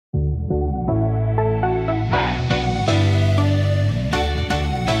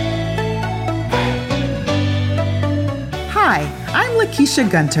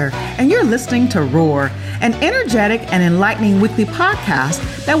Lakeisha Gunter, and you're listening to Roar, an energetic and enlightening weekly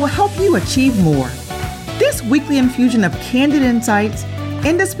podcast that will help you achieve more. This weekly infusion of candid insights,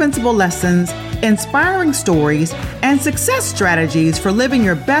 indispensable lessons, inspiring stories, and success strategies for living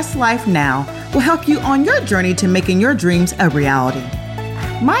your best life now will help you on your journey to making your dreams a reality.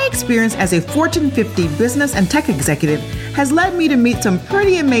 My experience as a Fortune 50 business and tech executive has led me to meet some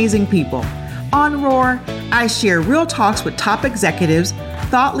pretty amazing people. On Roar, I share real talks with top executives,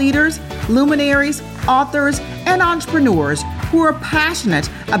 thought leaders, luminaries, authors, and entrepreneurs who are passionate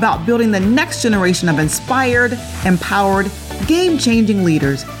about building the next generation of inspired, empowered, game-changing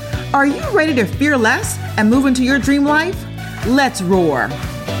leaders. Are you ready to fear less and move into your dream life? Let's roar.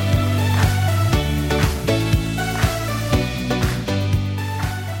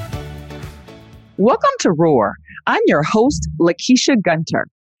 Welcome to Roar. I'm your host, Lakeisha Gunter.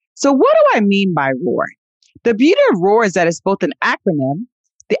 So what do I mean by ROAR? The beauty of ROAR is that it's both an acronym.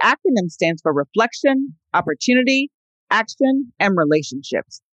 The acronym stands for Reflection, Opportunity, Action, and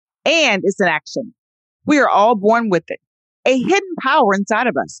Relationships. And it's an action. We are all born with it, a hidden power inside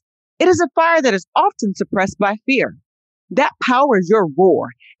of us. It is a fire that is often suppressed by fear. That power is your roar,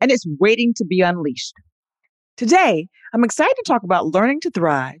 and it's waiting to be unleashed. Today, I'm excited to talk about learning to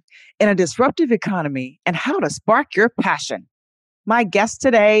thrive in a disruptive economy and how to spark your passion. My guest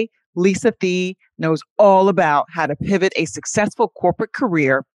today, Lisa Thie, knows all about how to pivot a successful corporate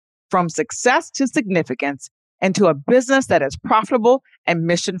career from success to significance into a business that is profitable and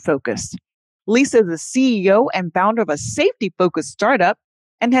mission-focused. Lisa is the CEO and founder of a safety-focused startup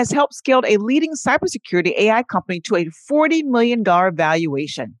and has helped scale a leading cybersecurity AI company to a $40 million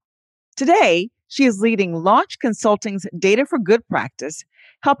valuation. Today, she is leading Launch Consulting's Data for Good practice,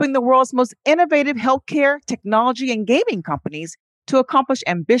 helping the world's most innovative healthcare, technology, and gaming companies to accomplish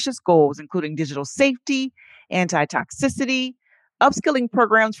ambitious goals, including digital safety, anti-toxicity, upskilling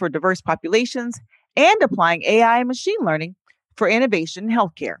programs for diverse populations, and applying AI and machine learning for innovation in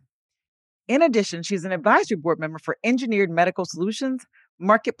healthcare. In addition, she's an advisory board member for Engineered Medical Solutions,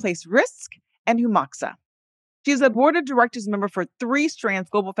 Marketplace Risk, and Humaxa. She's a board of directors member for Three Strands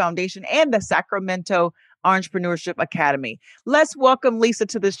Global Foundation and the Sacramento Entrepreneurship Academy. Let's welcome Lisa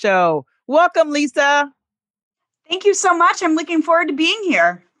to the show. Welcome, Lisa. Thank you so much. I'm looking forward to being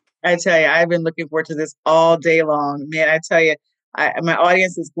here. I tell you, I've been looking forward to this all day long. Man, I tell you, my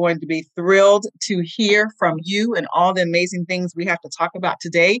audience is going to be thrilled to hear from you and all the amazing things we have to talk about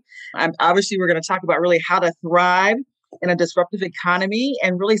today. Obviously, we're going to talk about really how to thrive in a disruptive economy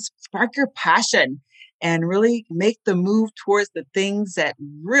and really spark your passion and really make the move towards the things that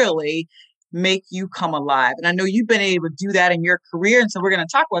really make you come alive. And I know you've been able to do that in your career. And so we're going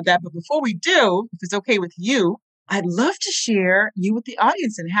to talk about that. But before we do, if it's okay with you, I'd love to share you with the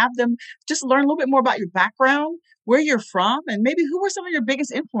audience and have them just learn a little bit more about your background, where you're from, and maybe who were some of your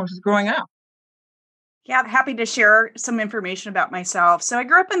biggest influences growing up. Yeah, I'm happy to share some information about myself. So I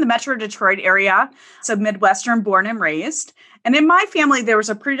grew up in the Metro Detroit area, so Midwestern born and raised. And in my family, there was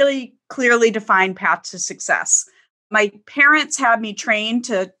a pretty clearly defined path to success. My parents had me trained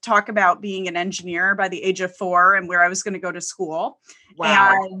to talk about being an engineer by the age of 4 and where I was going to go to school.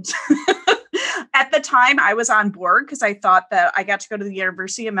 Wow. And at the time, I was on board because I thought that I got to go to the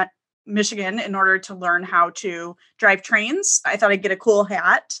University of Michigan in order to learn how to drive trains. I thought I'd get a cool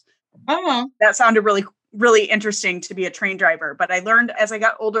hat. Uh-huh. That sounded really, really interesting to be a train driver. But I learned as I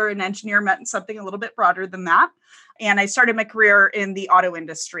got older, an engineer meant something a little bit broader than that. And I started my career in the auto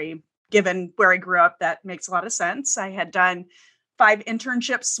industry. Given where I grew up, that makes a lot of sense. I had done 5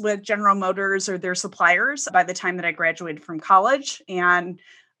 internships with General Motors or their suppliers by the time that I graduated from college. And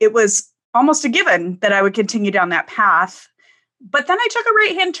it was almost a given that I would continue down that path. But then I took a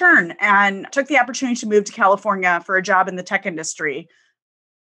right-hand turn and took the opportunity to move to California for a job in the tech industry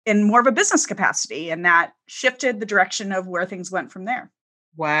in more of a business capacity. And that shifted the direction of where things went from there.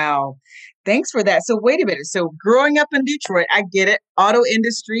 Wow. Thanks for that. So wait a minute. So growing up in Detroit, I get it. Auto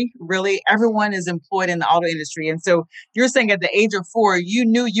industry, really, everyone is employed in the auto industry. And so you're saying at the age of 4, you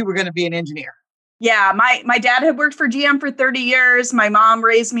knew you were going to be an engineer. Yeah, my dad had worked for GM for 30 years. My mom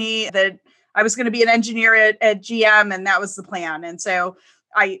raised me that I was going to be an engineer at GM, and that was the plan. And so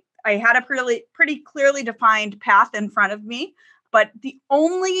I had a pretty clearly defined path in front of me. But the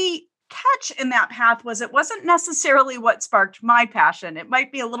only catch in that path was it wasn't necessarily what sparked my passion. It might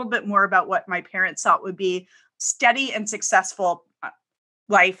be a little bit more about what my parents thought would be steady and successful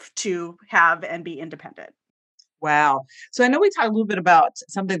life to have and be independent. Wow. So I know we talked a little bit about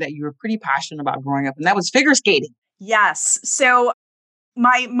something that you were pretty passionate about growing up, and that was figure skating. Yes. So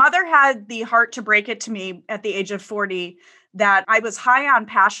my mother had the heart to break it to me at the age of 40 that I was high on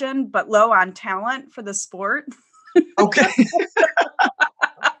passion, but low on talent for the sport. Okay. You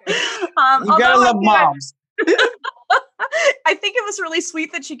gotta Although love moms. I think it was really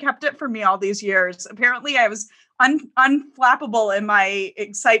sweet that she kept it for me all these years. Apparently, I was unflappable in my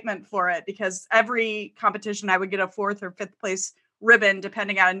excitement for it because every competition I would get a fourth or fifth place ribbon,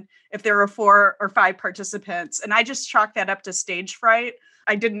 depending on if there were 4 or 5 participants. And I just chalked that up to stage fright.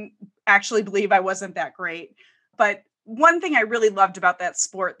 I didn't actually believe I wasn't that great. But one thing I really loved about that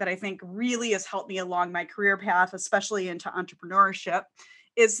sport that I think really has helped me along my career path, especially into entrepreneurship,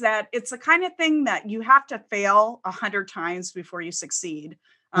 is that it's the kind of thing that you have to fail 100 times before you succeed.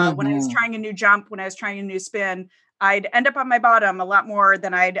 When I was trying a new jump, when I was trying a new spin, I'd end up on my bottom a lot more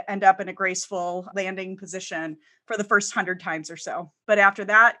than I'd end up in a graceful landing position for the first 100 times or so. But after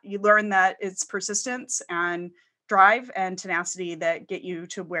that, you learn that it's persistence and drive and tenacity that get you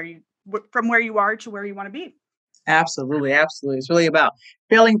to from where you are to where you want to be. Absolutely. Absolutely. It's really about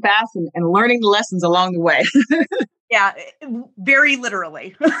failing fast and learning the lessons along the way. Yeah, very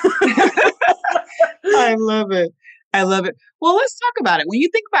literally. I love it. I love it. Well, let's talk about it. When you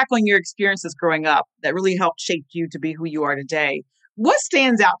think back on your experiences growing up that really helped shape you to be who you are today, what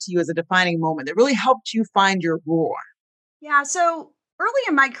stands out to you as a defining moment that really helped you find your roar? Yeah, so early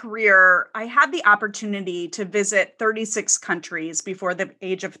in my career, I had the opportunity to visit 36 countries before the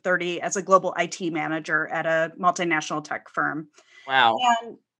age of 30 as a global IT manager at a multinational tech firm. Wow.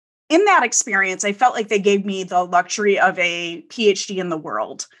 And in that experience, I felt like they gave me the luxury of a PhD in the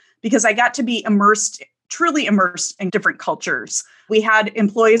world because I got to be truly immersed in different cultures. We had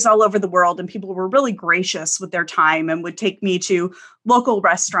employees all over the world, and people were really gracious with their time and would take me to local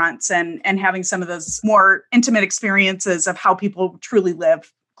restaurants and having some of those more intimate experiences of how people truly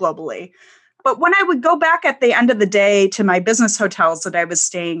live globally. But when I would go back at the end of the day to my business hotels that I was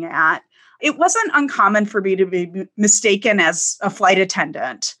staying at, it wasn't uncommon for me to be mistaken as a flight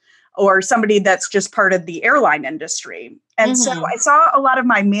attendant or somebody that's just part of the airline industry. And so I saw a lot of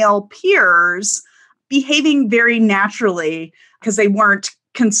my male peers behaving very naturally because they weren't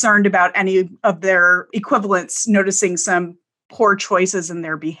concerned about any of their equivalents noticing some poor choices in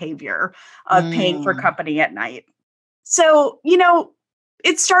their behavior of paying for company at night. So,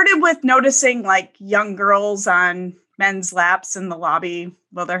 it started with noticing like young girls on men's laps in the lobby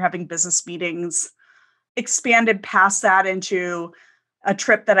while they're having business meetings, expanded past that into a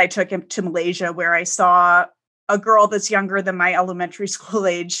trip that I took to Malaysia where I saw a girl that's younger than my elementary school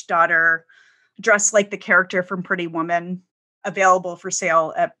age daughter dressed like the character from Pretty Woman, available for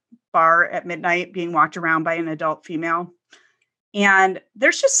sale at bar at midnight, being walked around by an adult female. And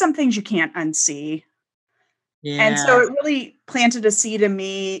there's just some things you can't unsee. And so Yeah. it really planted a seed in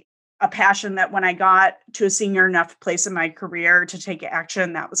me, a passion that when I got to a senior enough place in my career to take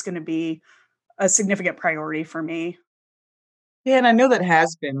action, that was going to be a significant priority for me. Yeah, and I know that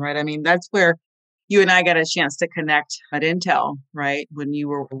has been, right? I mean, that's where you and I got a chance to connect at Intel, right? When you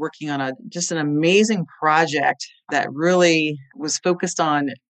were working on just an amazing project that really was focused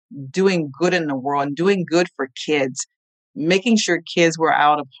on doing good in the world and doing good for kids, making sure kids were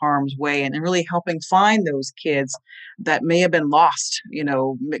out of harm's way and really helping find those kids that may have been lost,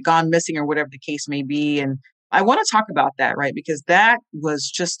 gone missing or whatever the case may be. And I want to talk about that, right? Because that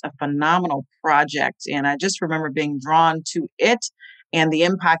was just a phenomenal project. And I just remember being drawn to it and the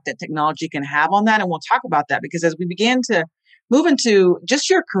impact that technology can have on that. And we'll talk about that because as we begin to move into just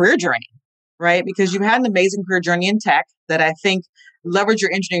your career journey, right? Because you've had an amazing career journey in tech that I think leverage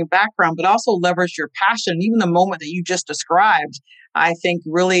your engineering background, but also leverage your passion. Even the moment that you just described, I think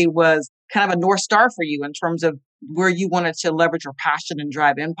really was kind of a North Star for you in terms of where you wanted to leverage your passion and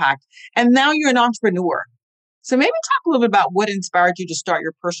drive impact. And now you're an entrepreneur. So maybe talk a little bit about what inspired you to start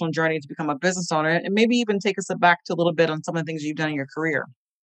your personal journey to become a business owner and maybe even take us back to a little bit on some of the things you've done in your career.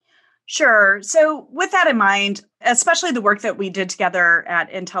 Sure. So, with that in mind, especially the work that we did together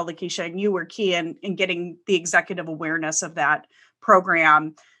at Intel, Lakeisha, and you were key in getting the executive awareness of that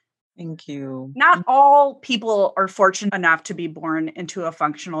program. Thank you. Not all people are fortunate enough to be born into a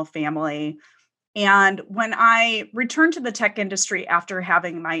functional family. And when I returned to the tech industry after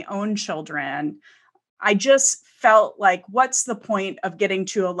having my own children, I just felt like, what's the point of getting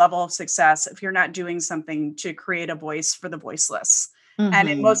to a level of success if you're not doing something to create a voice for the voiceless? And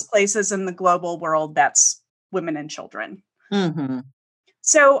in Mm-hmm. most places in the global world, that's women and children. Mm-hmm.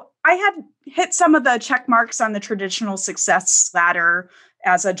 So I had hit some of the check marks on the traditional success ladder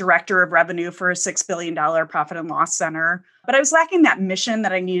as a director of revenue for a $6 billion profit and loss center. But I was lacking that mission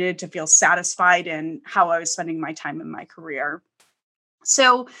that I needed to feel satisfied in how I was spending my time in my career.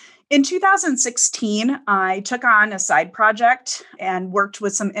 So in 2016, I took on a side project and worked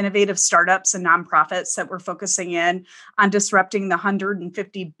with some innovative startups and nonprofits that were focusing in on disrupting the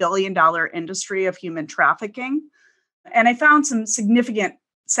 $150 billion industry of human trafficking. And I found some significant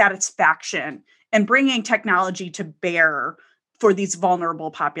satisfaction in bringing technology to bear for these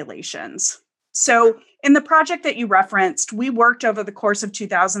vulnerable populations. So, in the project that you referenced, we worked over the course of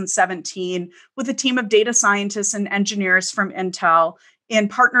 2017 with a team of data scientists and engineers from Intel in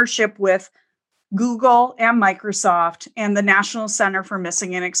partnership with Google and Microsoft and the National Center for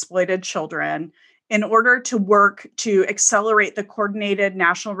Missing and Exploited Children in order to work to accelerate the coordinated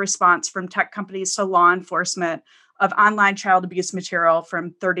national response from tech companies to law enforcement of online child abuse material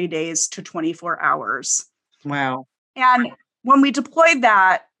from 30 days to 24 hours. Wow. And when we deployed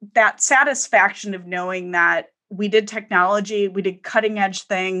that satisfaction of knowing that we did technology, we did cutting edge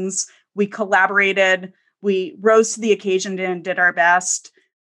things, we collaborated, we rose to the occasion and did our best.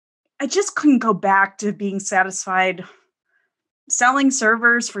 I just couldn't go back to being satisfied selling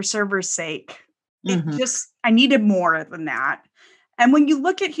servers for servers' sake. I needed more than that. And when you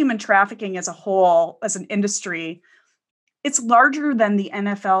look at human trafficking as a whole, as an industry, it's larger than the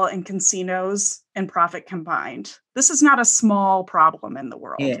NFL and casinos and profit combined. This is not a small problem in the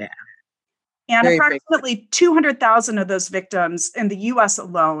world. Yeah. And very approximately 200,000 of those victims in the US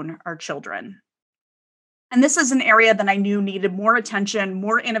alone are children. And this is an area that I knew needed more attention,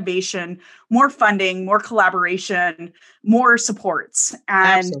 more innovation, more funding, more collaboration, more supports.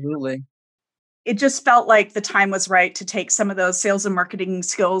 And absolutely. It just felt like the time was right to take some of those sales and marketing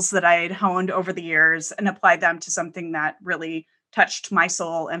skills that I had honed over the years and apply them to something that really touched my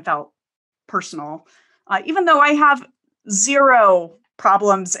soul and felt personal. Even though I have zero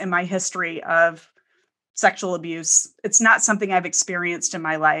problems in my history of sexual abuse, it's not something I've experienced in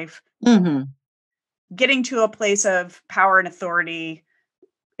my life. Getting to a place of power and authority,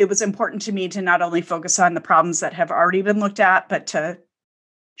 it was important to me to not only focus on the problems that have already been looked at, but to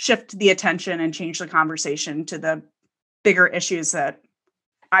shift the attention and change the conversation to the bigger issues that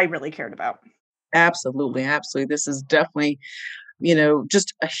I really cared about. Absolutely. Absolutely. This is definitely,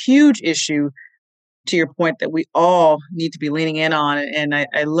 just a huge issue, to your point, that we all need to be leaning in on. And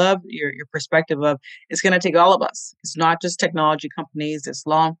I love your perspective of it's going to take all of us. It's not just technology companies, it's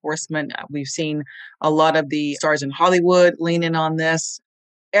law enforcement. We've seen a lot of the stars in Hollywood lean in on this.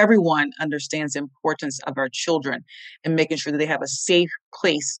 Everyone understands the importance of our children and making sure that they have a safe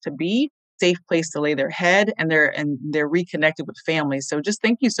place to be, safe place to lay their head, and they're reconnected with families. So just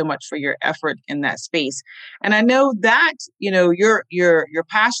thank you so much for your effort in that space. And I know that, your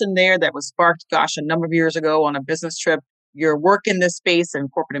passion there that was sparked, a number of years ago on a business trip, your work in this space in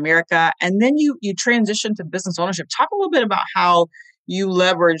corporate America, and then you transitioned to business ownership. Talk a little bit about how you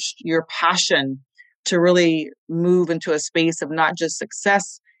leveraged your passion to really move into a space of not just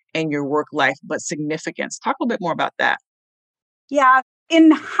success in your work life, but significance. Talk a little bit more about that. Yeah. In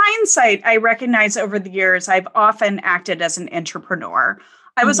hindsight, I recognize over the years, I've often acted as an entrepreneur.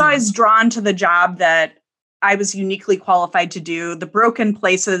 I was always drawn to the job that I was uniquely qualified to do, the broken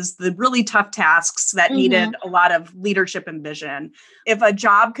places, the really tough tasks that needed a lot of leadership and vision. If a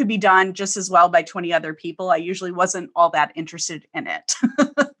job could be done just as well by 20 other people, I usually wasn't all that interested in it.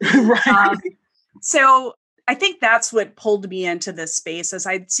 Right. So I think that's what pulled me into this space, as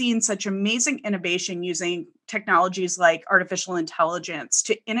I'd seen such amazing innovation using technologies like artificial intelligence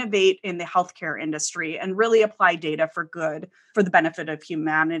to innovate in the healthcare industry and really apply data for good, for the benefit of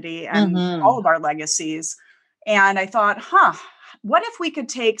humanity and all of our legacies. And I thought, what if we could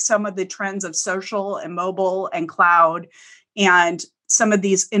take some of the trends of social and mobile and cloud and some of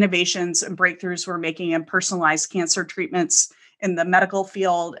these innovations and breakthroughs we're making in personalized cancer treatments in the medical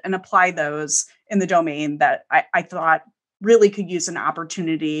field and apply those in the domain that I thought really could use an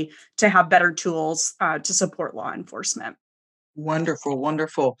opportunity to have better tools to support law enforcement. Wonderful,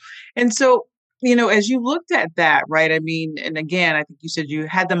 wonderful. And so, as you looked at that, right? I mean, and again, I think you said you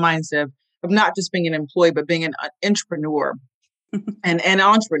had the mindset of not just being an employee, but being an entrepreneur. and an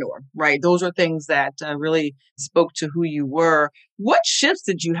entrepreneur, right? Those are things that really spoke to who you were. What shifts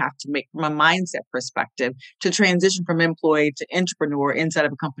did you have to make from a mindset perspective to transition from employee to entrepreneur inside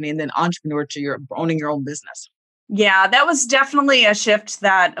of a company and then entrepreneur to your owning your own business? Yeah, that was definitely a shift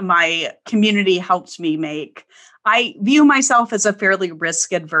that my community helped me make. I view myself as a fairly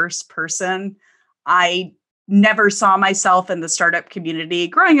risk-adverse person. I never saw myself in the startup community.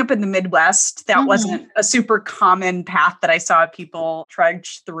 Growing up in the Midwest, that wasn't a super common path that I saw people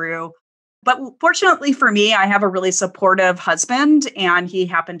trudge through. But fortunately for me, I have a really supportive husband, and he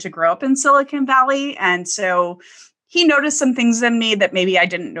happened to grow up in Silicon Valley. And so he noticed some things in me that maybe I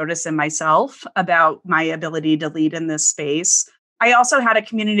didn't notice in myself about my ability to lead in this space. I also had a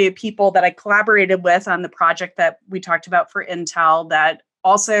community of people that I collaborated with on the project that we talked about for Intel that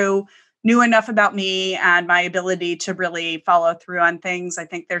also knew enough about me and my ability to really follow through on things. I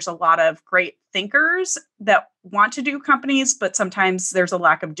think there's a lot of great thinkers that want to do companies, but sometimes there's a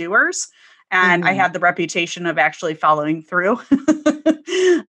lack of doers. And I Mhm. had the reputation of actually following through.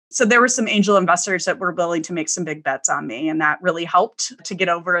 So there were some angel investors that were willing to make some big bets on me, and that really helped to get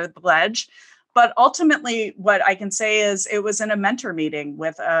over the ledge. But ultimately, what I can say is it was in a mentor meeting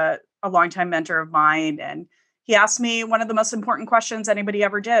with a longtime mentor of mine. And he asked me one of the most important questions anybody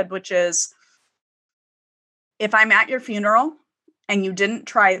ever did, which is, if I'm at your funeral and you didn't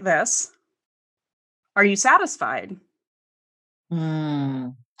try this, are you satisfied?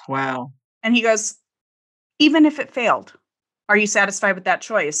 Mm. Wow. And he goes, even if it failed, are you satisfied with that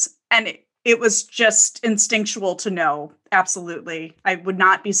choice? And it was just instinctual to know, absolutely. I would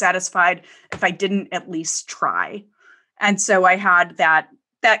not be satisfied if I didn't at least try. And so I had that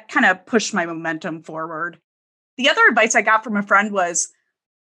kind of pushed my momentum forward. The other advice I got from a friend was,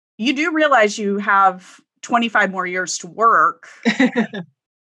 you do realize you have 25 more years to work.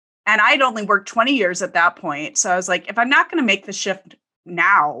 And I'd only worked 20 years at that point. So I was like, if I'm not going to make the shift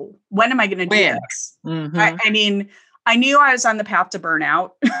now, when am I going to do When? this? Mhm. I mean, I knew I was on the path to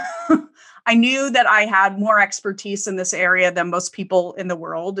burnout. I knew that I had more expertise in this area than most people in the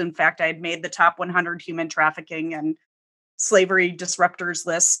world. In fact, I had made the top 100 human trafficking and slavery disruptors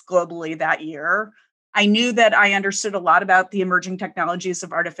list globally that year. I knew that I understood a lot about the emerging technologies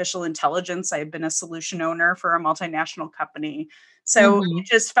of artificial intelligence. I had been a solution owner for a multinational company. So Mhm. it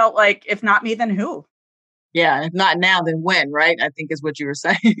just felt like, if not me, then who? Yeah, if not now, then when, right? I think is what you were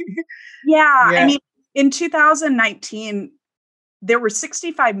saying. Yeah. I Yeah. mean, in 2019, there were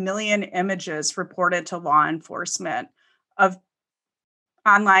 65 million images reported to law enforcement of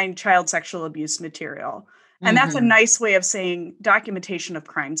online child sexual abuse material. And that's a Mhm. nice way of saying documentation of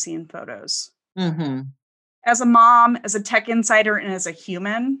crime scene photos. Mhm. As a mom, as a tech insider, and as a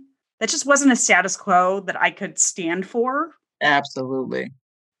human, that just wasn't a status quo that I could stand for. Absolutely.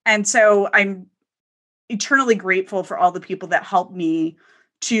 And so I'm eternally grateful for all the people that helped me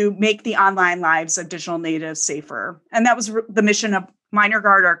to make the online lives of digital natives safer. And that was the mission of Minor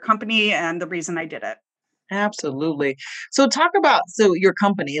Guard, our company, and the reason I did it. Absolutely. So talk about your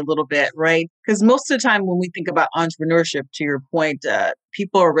company a little bit, right? Because most of the time when we think about entrepreneurship, to your point,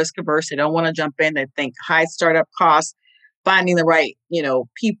 people are risk averse. They don't want to jump in. They think high startup costs, finding the right,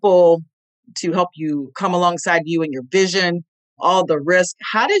 people to help you come alongside you and your vision, all the risk.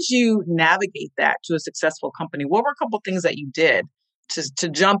 How did you navigate that to a successful company? What were a couple things that you did to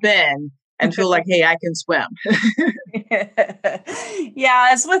jump in and feel like, hey, I can swim? Yeah,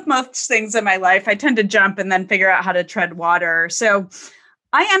 as with most things in my life, I tend to jump and then figure out how to tread water. So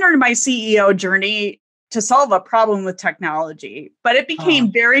I entered my CEO journey to solve a problem with technology, but it Uh,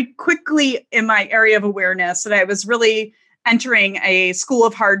 became very quickly in my area of awareness that I was really entering a school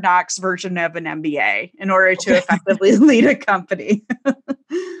of hard knocks version of an MBA in order to okay. effectively lead a company.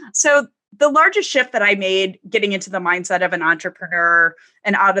 So the largest shift that I made getting into the mindset of an entrepreneur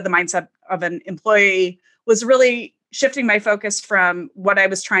and out of the mindset of an employee was really shifting my focus from what I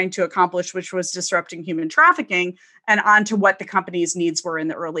was trying to accomplish, which was disrupting human trafficking, and onto what the company's needs were in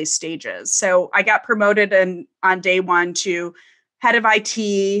the early stages. So I got promoted on day one to head of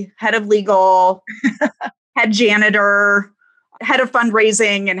IT, head of legal, head janitor, head of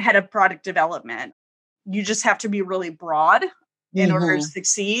fundraising, and head of product development. You just have to be really broad in order to Hmm.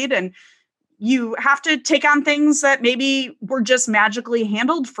 succeed. And you have to take on things that maybe were just magically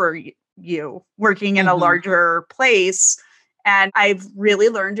handled for you working in a Hmm. larger place. And I've really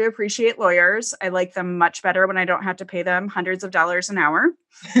learned to appreciate lawyers. I like them much better when I don't have to pay them hundreds of dollars an hour,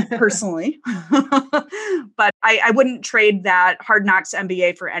 personally. But I wouldn't trade that Hard Knocks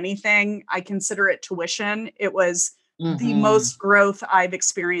MBA for anything. I consider it tuition. It was the Hmm. most growth I've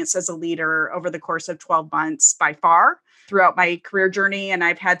experienced as a leader over the course of 12 months by far throughout my career journey. And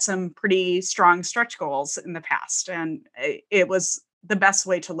I've had some pretty strong stretch goals in the past. And it was the best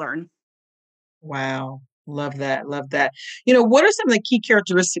way to learn. Wow. Love that. Love that. What are some of the key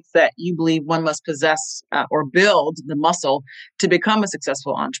characteristics that you believe one must possess or build the muscle to become a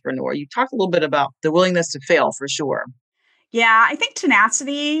successful entrepreneur? You talked a little bit about the willingness to fail for sure. Yeah, I think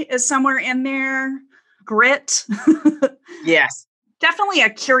tenacity is somewhere in there, grit, Yes. definitely a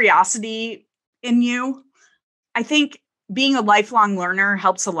curiosity in you. I think being a lifelong learner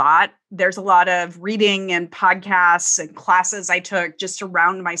helps a lot. There's a lot of reading and podcasts and classes I took just to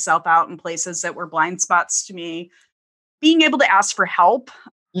round myself out in places that were blind spots to me. Being able to ask for help.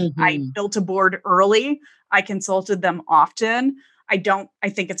 I Hmm. built a board early. I consulted them often. I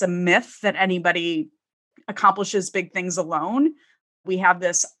think it's a myth that anybody accomplishes big things alone. We have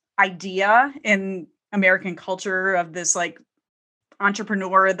this idea in American culture of this like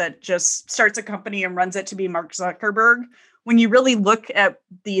entrepreneur that just starts a company and runs it to be Mark Zuckerberg. When you really look at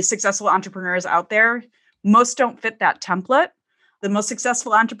the successful entrepreneurs out there, most don't fit that template. The most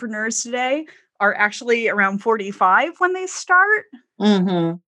successful entrepreneurs today are actually around 45 when they start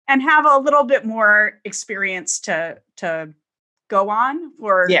and have a little bit more experience to go on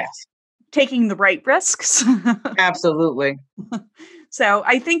for taking the right risks. Absolutely. So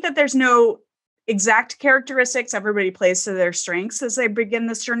I think that there's no exact characteristics. Everybody plays to their strengths as they begin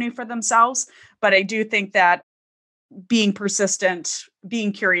this journey for themselves. But I do think that being persistent,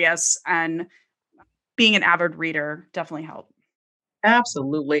 being curious, and being an avid reader definitely help.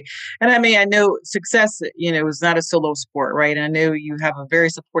 Absolutely. And I mean, I know success, is not a solo sport, right? And I know you have a very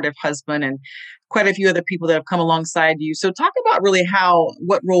supportive husband and quite a few other people that have come alongside you. So talk about really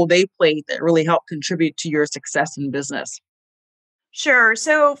what role they played that really helped contribute to your success in business. Sure.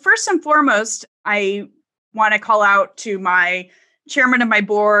 So first and foremost, I want to call out to my chairman of my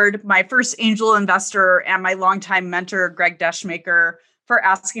board, my first angel investor, and my longtime mentor, Greg Deschmaker, for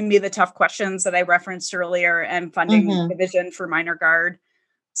asking me the tough questions that I referenced earlier and funding the vision for Minor Guard.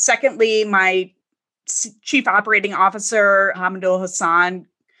 Secondly, my chief operating officer, Hamidul Hassan,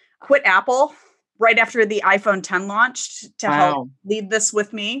 quit Apple right after the iPhone 10 launched to help lead this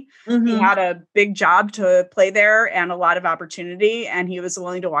with me. He had a big job to play there and a lot of opportunity, and he was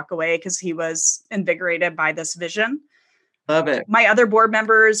willing to walk away because he was invigorated by this vision. Love it. My other board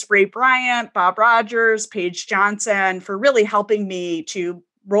members, Ray Bryant, Bob Rogers, Paige Johnson, for really helping me to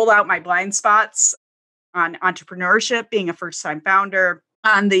roll out my blind spots on entrepreneurship, being a first-time founder,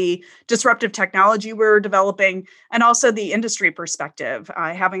 on the disruptive technology we're developing, and also the industry perspective.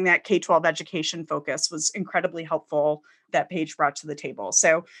 Having that K-12 education focus was incredibly helpful that Paige brought to the table.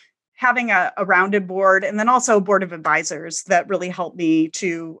 So having a rounded board, and then also a board of advisors that really helped me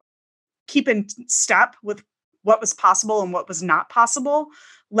to keep in step with what was possible and what was not possible,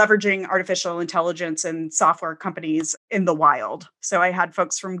 leveraging artificial intelligence and software companies in the wild. So I had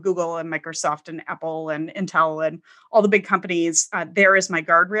folks from Google and Microsoft and Apple and Intel and all the big companies there as my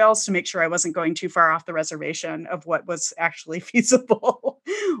guardrails to make sure I wasn't going too far off the reservation of what was actually feasible,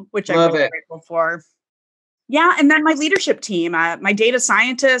 which I'm really grateful for. Yeah. And then my leadership team, my data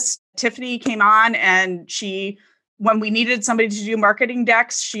scientist, Tiffany, came on, and when we needed somebody to do marketing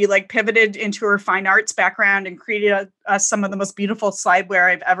decks, she pivoted into her fine arts background and created some of the most beautiful slideware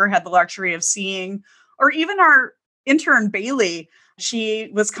I've ever had the luxury of seeing. Or even our intern, Bailey,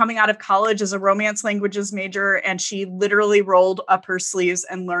 she was coming out of college as a romance languages major, and she literally rolled up her sleeves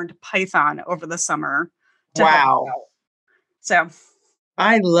and learned Python over the summer. Wow. So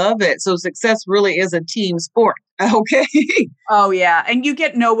I love it. So success really is a team sport. Okay. Oh, yeah. And you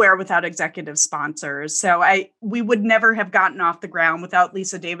get nowhere without executive sponsors. So we would never have gotten off the ground without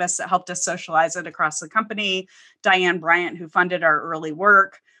Lisa Davis that helped us socialize it across the company, Diane Bryant, who funded our early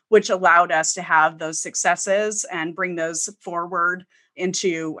work, which allowed us to have those successes and bring those forward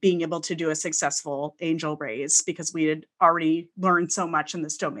into being able to do a successful angel raise, because we had already learned so much in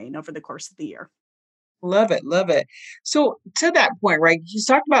this domain over the course of the year. Love it. Love it. So to that point, right, you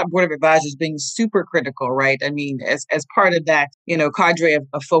talked about board of advisors being super critical, right? I mean, as part of that, cadre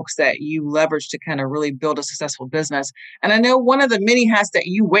of folks that you leverage to kind of really build a successful business. And I know one of the many hats that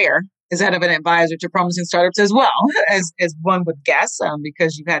you wear is that of an advisor to promising startups as well, as one would guess,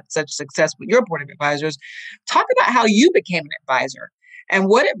 because you've had such success with your board of advisors. Talk about how you became an advisor. And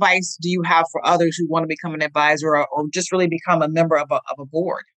what advice do you have for others who want to become an advisor or just really become a member of a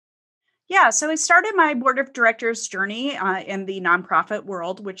board? Yeah, so I started my board of directors journey in the nonprofit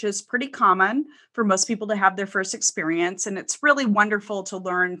world, which is pretty common for most people to have their first experience. And it's really wonderful to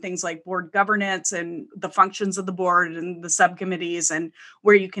learn things like board governance and the functions of the board and the subcommittees and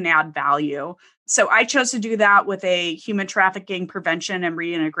where you can add value. So I chose to do that with a human trafficking prevention and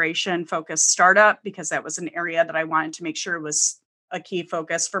reintegration focused startup, because that was an area that I wanted to make sure was a key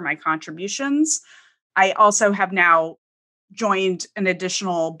focus for my contributions. I also have now joined an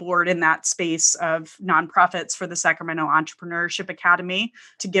additional board in that space of nonprofits for the Sacramento Entrepreneurship Academy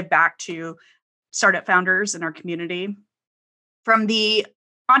to give back to startup founders in our community. From the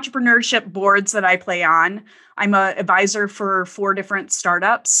entrepreneurship boards that I play on, I'm an advisor for 4 different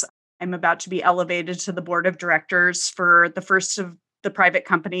startups. I'm about to be elevated to the board of directors for the first of the private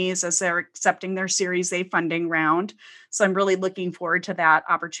companies as they're accepting their Series A funding round. So I'm really looking forward to that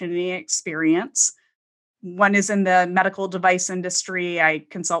opportunity and experience. One is in the medical device industry. I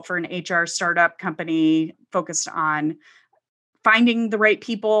consult for an HR startup company focused on finding the right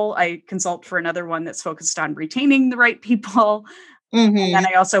people. I consult for another one that's focused on retaining the right people. And then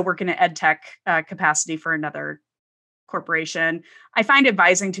I also work in an ed tech capacity for another corporation. I find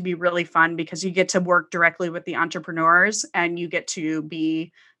advising to be really fun because you get to work directly with the entrepreneurs and you get to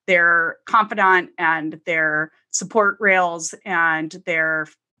be their confidant and their support rails and their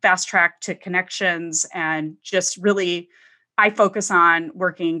fast track to connections. And just really, I focus on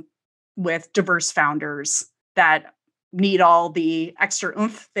working with diverse founders that need all the extra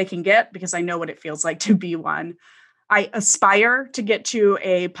oomph they can get because I know what it feels like to be one. I aspire to get to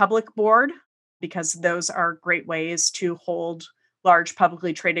a public board because those are great ways to hold large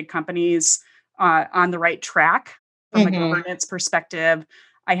publicly traded companies on the right track from a governance perspective.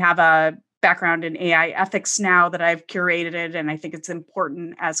 I have a background in AI ethics now that I've curated, and I think it's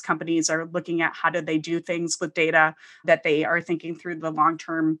important as companies are looking at how do they do things with data that they are thinking through the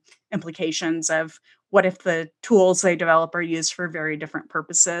long-term implications of what if the tools they develop are used for very different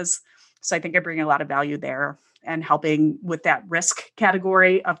purposes. So I think I bring a lot of value there and helping with that risk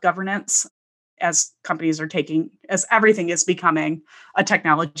category of governance as companies are as everything is becoming a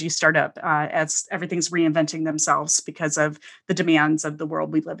technology startup, as everything's reinventing themselves because of the demands of the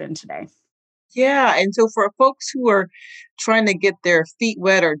world we live in today. Yeah. And so for folks who are trying to get their feet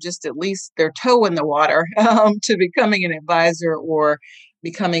wet or just at least their toe in the water to becoming an advisor or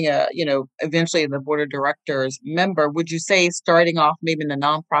becoming eventually the board of directors member, would you say starting off maybe in the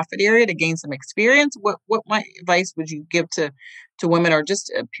nonprofit area to gain some experience? What advice would you give to women or just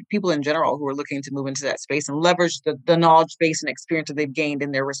people in general who are looking to move into that space and leverage the knowledge base and experience that they've gained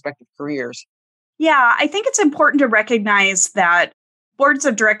in their respective careers? Yeah, I think it's important to recognize that boards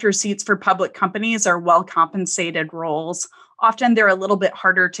of director seats for public companies are well compensated roles. Often they're a little bit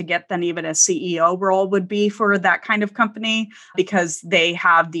harder to get than even a CEO role would be for that kind of company because they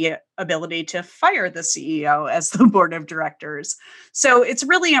have the ability to fire the CEO as the board of directors. So it's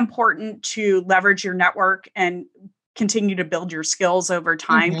really important to leverage your network and continue to build your skills over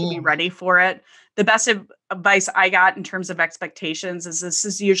time to be ready for it. The best advice I got in terms of expectations is this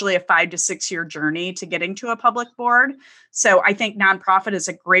is usually a 5 to 6 year journey to getting to a public board. So I think nonprofit is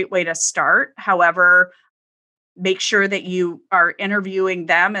a great way to start. However, make sure that you are interviewing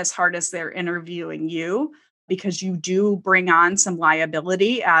them as hard as they're interviewing you, because you do bring on some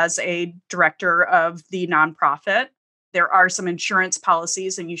liability as a director of the nonprofit. There are some insurance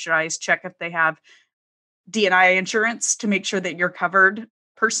policies, and you should always check if they have D&I insurance to make sure that you're covered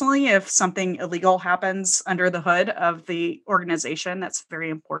personally if something illegal happens under the hood of the organization. That's very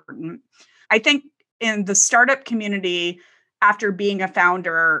important. I think in the startup community, after being a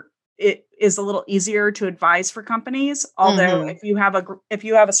founder, it is a little easier to advise for companies. Although if you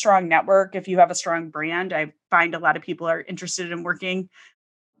have a strong network, if you have a strong brand, I find a lot of people are interested in working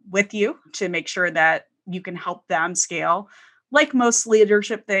with you to make sure that you can help them scale. Like most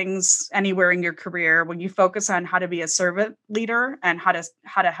leadership things anywhere in your career, when you focus on how to be a servant leader and how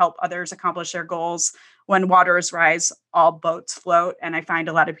to help others accomplish their goals, when waters rise, all boats float. And I find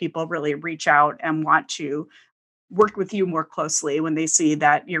a lot of people really reach out and want to work with you more closely when they see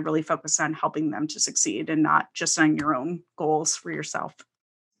that you're really focused on helping them to succeed and not just on your own goals for yourself.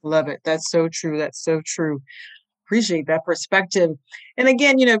 Love it. That's so true. That's so true. Appreciate that perspective. And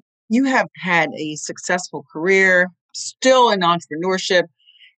again, you have had a successful career, still in entrepreneurship.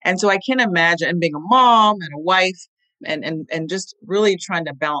 And so I can imagine and being a mom and a wife and just really trying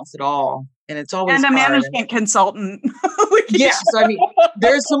to balance it all. And it's always and a hard. management consultant. Yeah. So,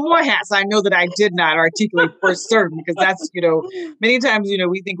 there's some more hats I know that I did not articulate for certain, because that's, many times,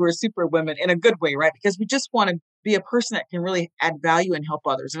 we think we're super women in a good way, right? Because we just want to be a person that can really add value and help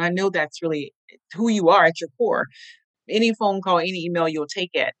others. And I know that's really who you are at your core. Any phone call, any email, you'll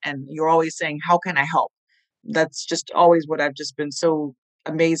take it. And you're always saying, how can I help? That's just always what I've just been so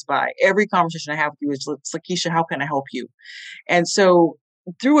amazed by. Every conversation I have with you is, Lakeisha, how can I help you? And so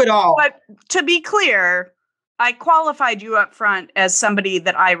through it all. But to be clear, I qualified you up front as somebody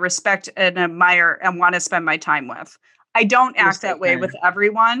that I respect and admire and want to spend my time with. I don't act that way with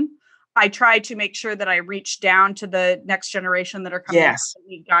everyone. I try to make sure that I reach down to the next generation that are coming up to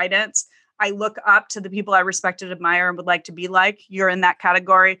need guidance. I look up to the people I respect and admire and would like to be like. You're in that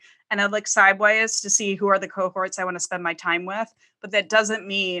category. And I look sideways to see who are the cohorts I want to spend my time with. But that doesn't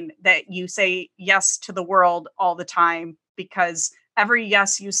mean that you say yes to the world all the time, because every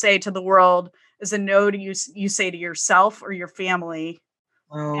yes you say to the world is a no to you say to yourself or your family.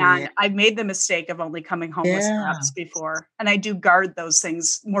 And I've made the mistake of only coming home with scraps before. And I do guard those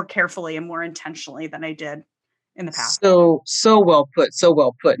things more carefully and more intentionally than I did in the past. So well put, so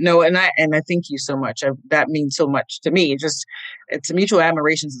well put. No, and I thank you so much. That means so much to me. It's a mutual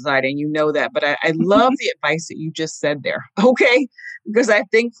admiration society, and you know that. But I love the advice that you just said there. Okay, because I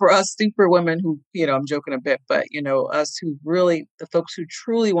think for us super women who, I'm joking a bit, but us who really, the folks who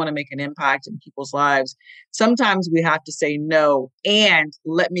truly want to make an impact in people's lives, sometimes we have to say no and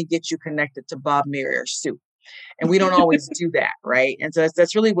let me get you connected to Bob, Mary, or Sue. And we don't always do that, right? And so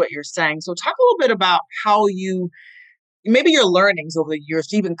that's really what you're saying. So talk a little bit about how maybe your learnings over the years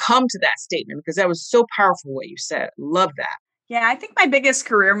to even come to that statement, because that was so powerful what you said. Love that. Yeah, I think my biggest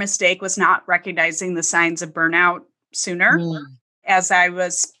career mistake was not recognizing the signs of burnout sooner as I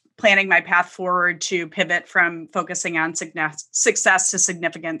was planning my path forward to pivot from focusing on success to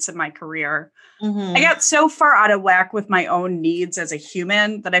significance in my career. I got so far out of whack with my own needs as a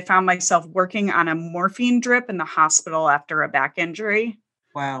human that I found myself working on a morphine drip in the hospital after a back injury.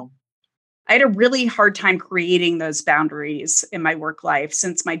 Wow. I had a really hard time creating those boundaries in my work life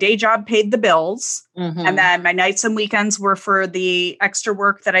since my day job paid the bills. And then my nights and weekends were for the extra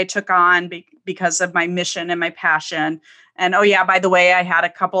work that I took on because of my mission and my passion. And oh yeah, by the way, I had a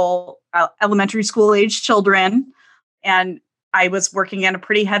couple elementary school age children, and I was working in a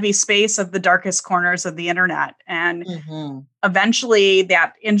pretty heavy space of the darkest corners of the internet. And eventually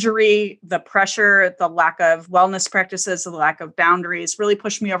that injury, the pressure, the lack of wellness practices, the lack of boundaries really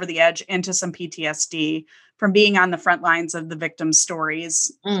pushed me over the edge into some PTSD from being on the front lines of the victim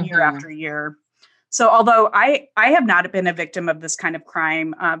stories year after year. So although I have not been a victim of this kind of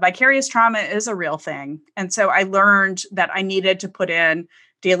crime, vicarious trauma is a real thing. And so I learned that I needed to put in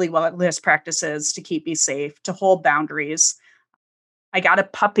daily wellness practices to keep me safe, to hold boundaries. I got a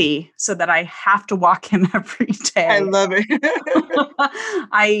puppy so that I have to walk him every day. I love it.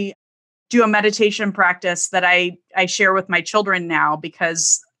 I do a meditation practice that I share with my children now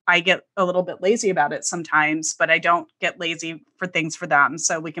because I get a little bit lazy about it sometimes, but I don't get lazy for things for them.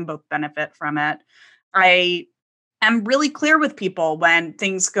 So we can both benefit from it. I am really clear with people when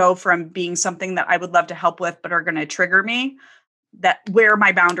things go from being something that I would love to help with, but are going to trigger me, that where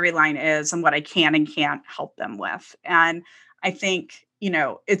my boundary line is and what I can and can't help them with. And I think,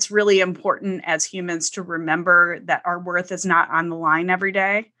 it's really important as humans to remember that our worth is not on the line every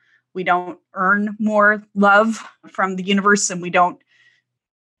day. We don't earn more love from the universe, and we don't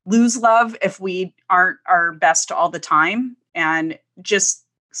lose love if we aren't our best all the time. And just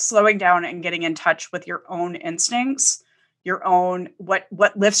slowing down and getting in touch with your own instincts, your own, what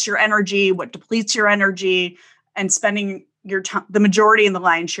lifts your energy, what depletes your energy, and spending your time, the majority and the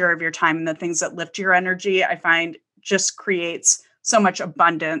lion's share of your time in the things that lift your energy, I find just creates so much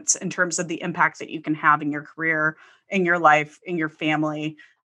abundance in terms of the impact that you can have in your career, in your life, in your family.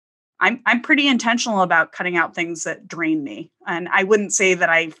 I'm pretty intentional about cutting out things that drain me. And I wouldn't say that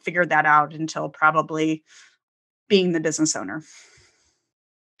I figured that out until probably being the business owner.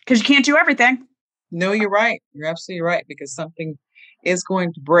 Because you can't do everything. No, you're right. You're absolutely right, because something is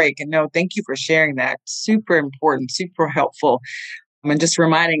going to break. And no, thank you for sharing that. Super important, super helpful. And just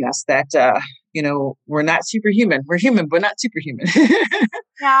reminding us that, we're not superhuman. We're human, but not superhuman.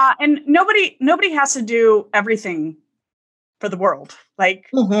 Yeah. And nobody has to do everything for the world. Like,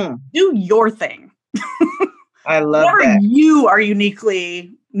 do your thing. I love whatever that. You are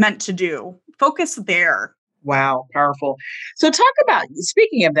uniquely meant to do. Focus there. Wow, powerful. So talk about,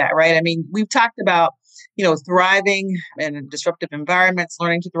 speaking of that, right? I mean, we've talked about, thriving in disruptive environments,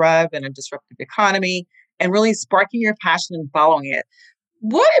 learning to thrive in a disruptive economy, and really sparking your passion and following it.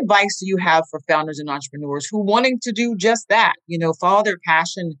 What advice do you have for founders and entrepreneurs who wanting to do just that, follow their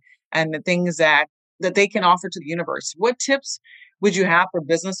passion and the things that they can offer to the universe? What tips would you have for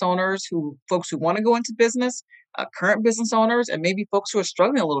business owners, folks who want to go into business, current business owners, and maybe folks who are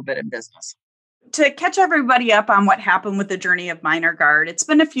struggling a little bit in business? To catch everybody up on what happened with the journey of Minor Guard, it's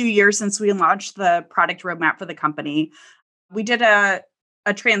been a few years since we launched the product roadmap for the company. We did a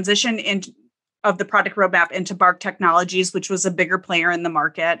transition of the product roadmap into Bark Technologies, which was a bigger player in the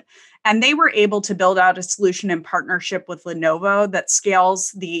market. And they were able to build out a solution in partnership with Lenovo that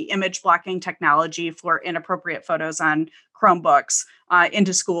scales the image blocking technology for inappropriate photos on Chromebooks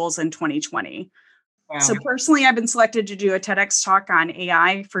into schools in 2020. Wow. So personally, I've been selected to do a TEDx talk on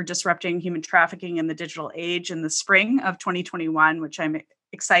AI for disrupting human trafficking in the digital age in the spring of 2021, which I'm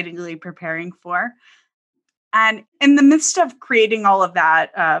excitedly preparing for. And in the midst of creating all of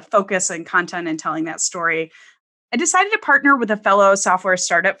that focus and content and telling that story, I decided to partner with a fellow software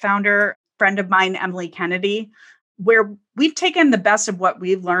startup founder, friend of mine, Emily Kennedy, where we've taken the best of what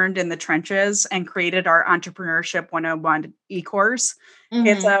we've learned in the trenches and created our Entrepreneurship 101 e-course.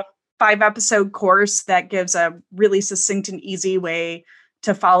 It's a 5-episode course that gives a really succinct and easy way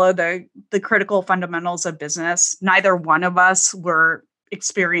to follow the critical fundamentals of business. Neither one of us were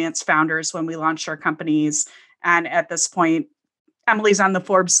experienced founders when we launched our companies. And at this point, Emily's on the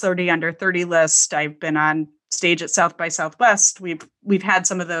Forbes 30 under 30 list. I've been on stage at South by Southwest. We've had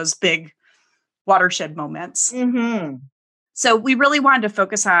some of those big watershed moments. Mm-hmm. So we really wanted to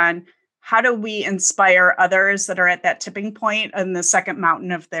focus on how do we inspire others that are at that tipping point in the second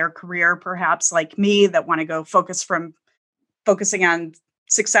mountain of their career, perhaps like me, that want to go focusing on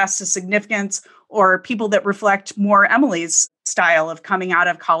success to significance, or people that reflect more Emily's style of coming out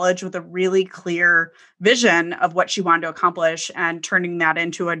of college with a really clear vision of what she wanted to accomplish and turning that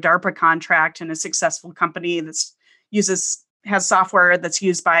into a DARPA contract and a successful company that has software that's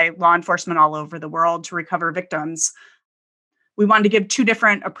used by law enforcement all over the world to recover victims. We wanted to give two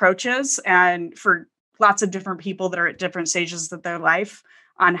different approaches and for lots of different people that are at different stages of their life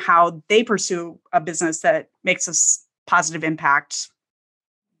on how they pursue a business that makes a positive impact.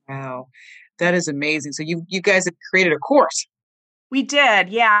 Wow, that is amazing. So you guys have created a course. We did,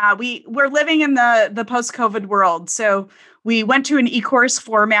 yeah. We're living in the post-COVID world. So we went to an e-course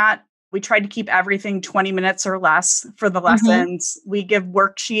format. We tried to keep everything 20 minutes or less for the lessons. We give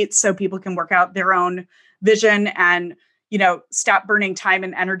worksheets so people can work out their own vision and, stop burning time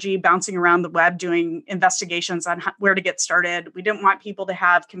and energy bouncing around the web doing investigations on where to get started. We didn't want people to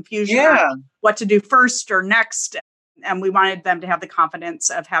have confusion on what to do first or next. And we wanted them to have the confidence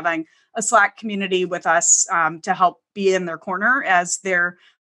of having a Slack community with us to help be in their corner as they're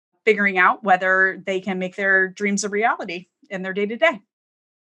figuring out whether they can make their dreams a reality in their day-to-day.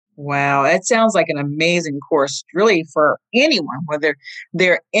 Wow, that sounds like an amazing course, really, for anyone, whether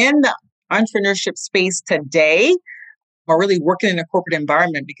they're in the entrepreneurship space today or really working in a corporate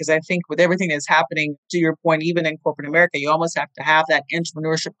environment, because I think with everything that's happening, to your point, even in corporate America, you almost have to have that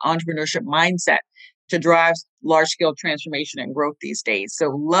entrepreneurship mindset to drive large-scale transformation and growth these days.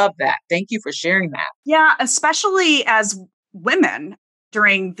 So love that. Thank you for sharing that. Yeah, especially as women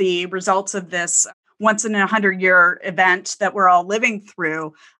during the results of this once in a 100-year event that we're all living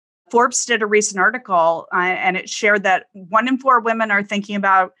through. Forbes did a recent article and it shared that 1 in 4 women are thinking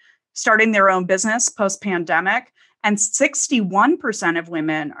about starting their own business post-pandemic. And 61% of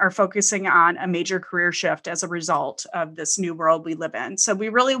women are focusing on a major career shift as a result of this new world we live in. So we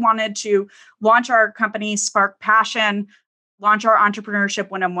really wanted to launch our company, Spark Passion, launch our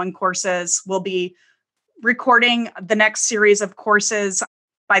entrepreneurship one-on-one courses. We'll be recording the next series of courses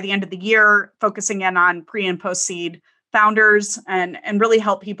by the end of the year, focusing in on pre and post-seed founders and really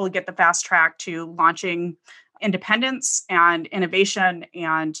help people get the fast track to launching independence and innovation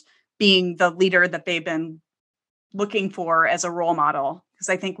and being the leader that they've been looking for as a role model, because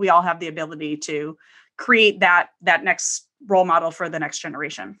I think we all have the ability to create that next role model for the next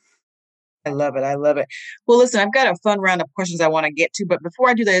generation. I love it. I love it. Well, listen, I've got a fun round of questions I want to get to, but before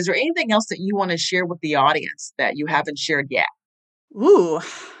I do that, is there anything else that you want to share with the audience that you haven't shared yet? Ooh,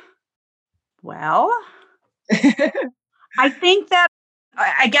 well, I think that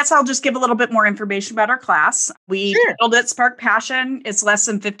I guess I'll just give a little bit more information about our class. We build it Spark Passion. It's less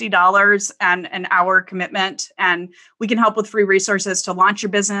than $50 and an hour commitment. And we can help with free resources to launch your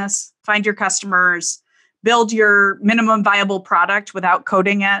business, find your customers, build your minimum viable product without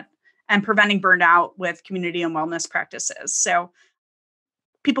coding it, and preventing burnout with community and wellness practices. So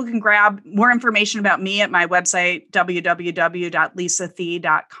people can grab more information about me at my website,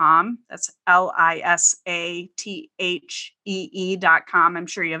 www.lisathe.com. That's LISATHEE.com. I'm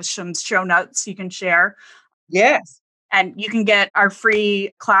sure you have some show notes you can share. Yes. And you can get our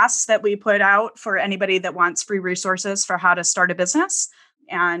free class that we put out for anybody that wants free resources for how to start a business.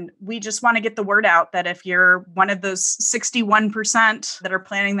 And we just want to get the word out that if you're one of those 61% that are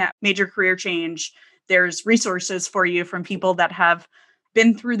planning that major career change, there's resources for you from people that have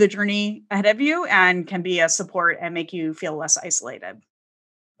been through the journey ahead of you and can be a support and make you feel less isolated.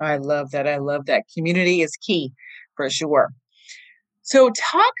 I love that. I love that. Community is key for sure. So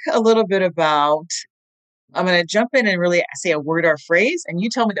talk a little bit about, I'm going to jump in and really say a word or phrase, and you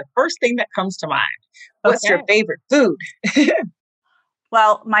tell me the first thing that comes to mind. What's your favorite food?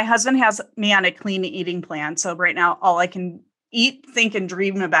 Well, my husband has me on a clean eating plan. So right now, all I can eat, think, and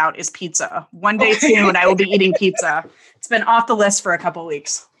dream about is pizza. One day soon, I will be eating pizza. It's been off the list for a couple of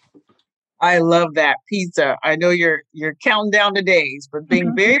weeks. I love that. Pizza. I know you're counting down the days, but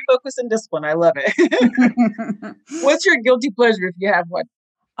being very focused and disciplined. I love it. What's your guilty pleasure if you have one?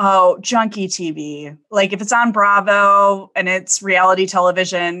 Oh, junkie TV. Like if it's on Bravo and it's reality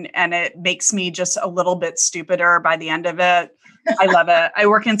television and it makes me just a little bit stupider by the end of it, I love it. I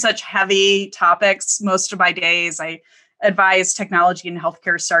work in such heavy topics most of my days. I advise technology and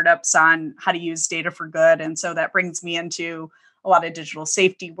healthcare startups on how to use data for good. And so that brings me into a lot of digital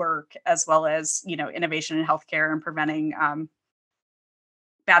safety work, as well as, innovation in healthcare and preventing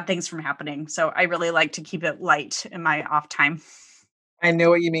bad things from happening. So I really like to keep it light in my off time. I know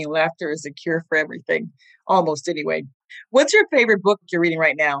what you mean. Laughter is a cure for everything, almost anyway. What's your favorite book you're reading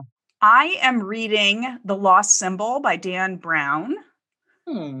right now? I am reading The Lost Symbol by Dan Brown.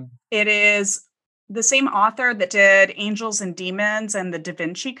 Hmm. It is the same author that did Angels and Demons and the Da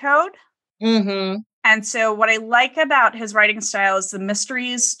Vinci Code. Mm-hmm. And so what I like about his writing style is the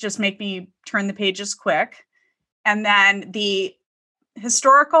mysteries just make me turn the pages quick. And then the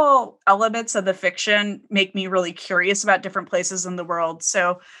historical elements of the fiction make me really curious about different places in the world.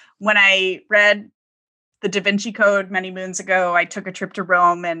 So when I read the Da Vinci Code many moons ago, I took a trip to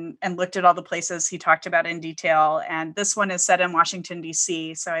Rome and looked at all the places he talked about in detail. And this one is set in Washington,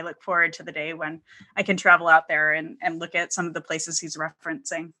 D.C. So I look forward to the day when I can travel out there and look at some of the places he's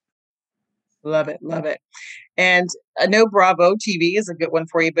referencing. Love it. Love it. And I know Bravo TV is a good one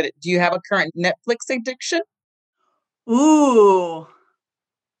for you, but do you have a current Netflix addiction? Ooh,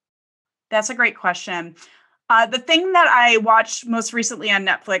 that's a great question. The thing that I watched most recently on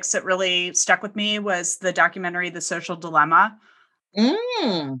Netflix that really stuck with me was the documentary The Social Dilemma.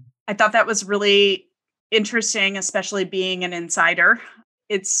 Mm. I thought that was really interesting, especially being an insider.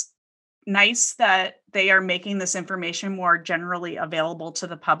 It's nice that they are making this information more generally available to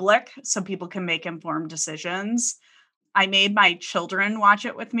the public so people can make informed decisions. I made my children watch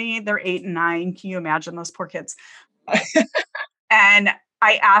it with me. They're 8 and 9. Can you imagine those poor kids? And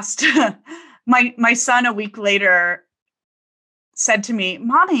I asked my son a week later said to me,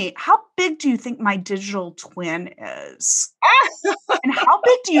 "Mommy, how big do you think my digital twin is? And how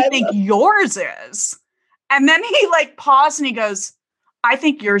big do you think yours is?" And then he paused and he goes, "I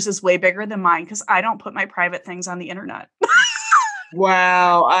think yours is way bigger than mine because I don't put my private things on the internet."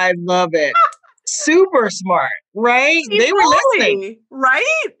 Wow, I love it. Super smart, right? See, They were listening. totally,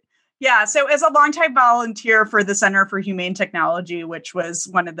 right? Yeah. So, as a longtime volunteer for the Center for Humane Technology, which was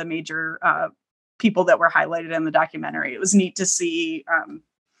one of the major people that were highlighted in the documentary, it was neat to see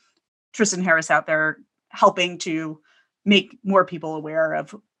Tristan Harris out there helping to make more people aware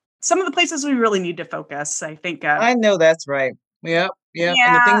of some of the places we really need to focus. I think. I know that's right. Yep. Yep.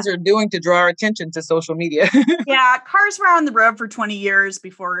 And the Yeah. things they're doing to draw our attention to social media. Yeah, cars were on the road for 20 years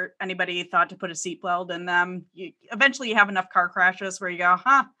before anybody thought to put a seatbelt in them. Eventually, you have enough car crashes where you go,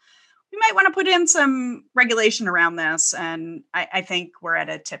 we might want to put in some regulation around this. And I think we're at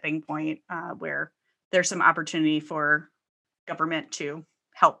a tipping point where there's some opportunity for government to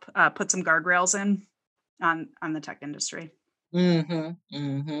help put some guardrails in on the tech industry. Mm-hmm.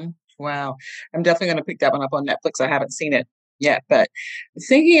 Mm-hmm. Wow. I'm definitely going to pick that one up on Netflix. I haven't seen it yet, but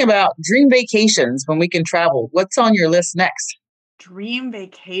thinking about dream vacations when we can travel, what's on your list next? Dream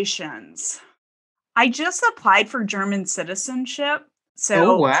vacations. I just applied for German citizenship. Oh,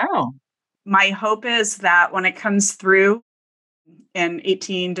 So wow. my hope is that when it comes through in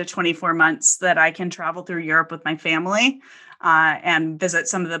 18 to 24 months, that I can travel through Europe with my family and visit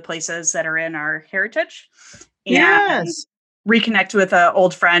some of the places that are in our heritage and Yes. reconnect with an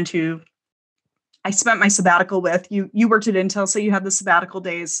old friend who I spent my sabbatical with. You worked at Intel, so you had the sabbatical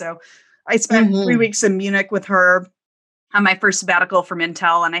days. So I spent 3 Mm-hmm. weeks in Munich with her on my first sabbatical from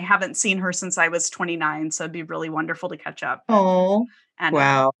Intel, and I haven't seen her since I was 29. So it'd be really wonderful to catch up Oh, and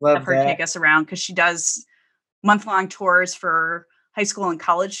wow. have Love her that. take us around because she does month-long tours for high school and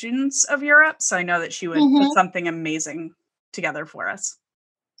college students of Europe. So I know that she would put Mm-hmm. something amazing together for us.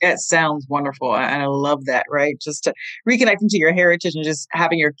 That sounds wonderful. And I love that, right? Just to reconnecting to your heritage and just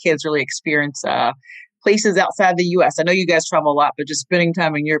having your kids really experience places outside the US. I know you guys travel a lot, but just spending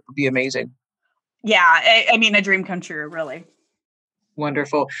time in Europe would be amazing. Yeah, I mean, a dream come true, really.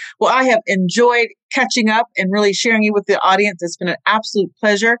 Wonderful. Well, I have enjoyed catching up and really sharing you with the audience. It's been an absolute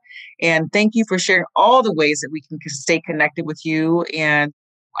pleasure. And thank you for sharing all the ways that we can stay connected with you. And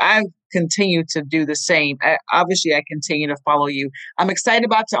I continue to do the same. Obviously, I continue to follow you. I'm excited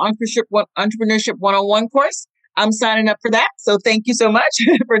about your Entrepreneurship 101 course. I'm signing up for that. So thank you so much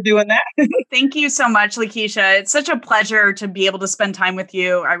for doing that. Thank you so much, Lakeisha. It's such a pleasure to be able to spend time with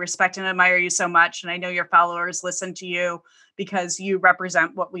you. I respect and admire you so much. And I know your followers listen to you because you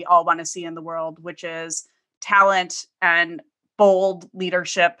represent what we all want to see in the world, which is talent and bold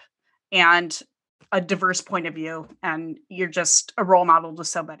leadership and a diverse point of view. And you're just a role model to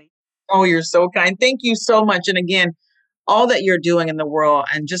so many. Oh, you're so kind. Thank you so much. And again, all that you're doing in the world,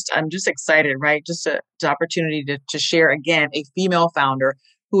 and I'm just excited, right? Just the opportunity to share again a female founder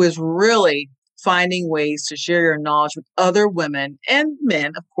who is really finding ways to share your knowledge with other women and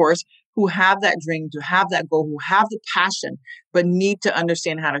men, of course, who have that dream, to have that goal, who have the passion, but need to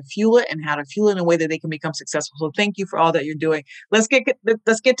understand how to fuel it and how to fuel it in a way that they can become successful. So thank you for all that you're doing. Let's get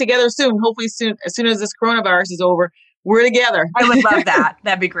together soon. Hopefully soon, as soon as this coronavirus is over, we're together. I would love that.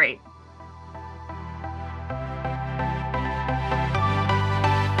 That'd be great.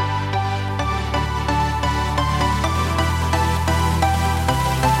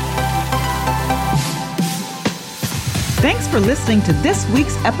 Thanks for listening to this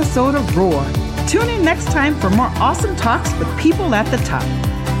week's episode of Roar. Tune in next time for more awesome talks with people at the top.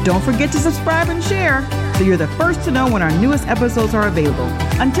 Don't forget to subscribe and share so you're the first to know when our newest episodes are available.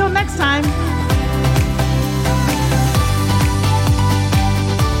 Until next time.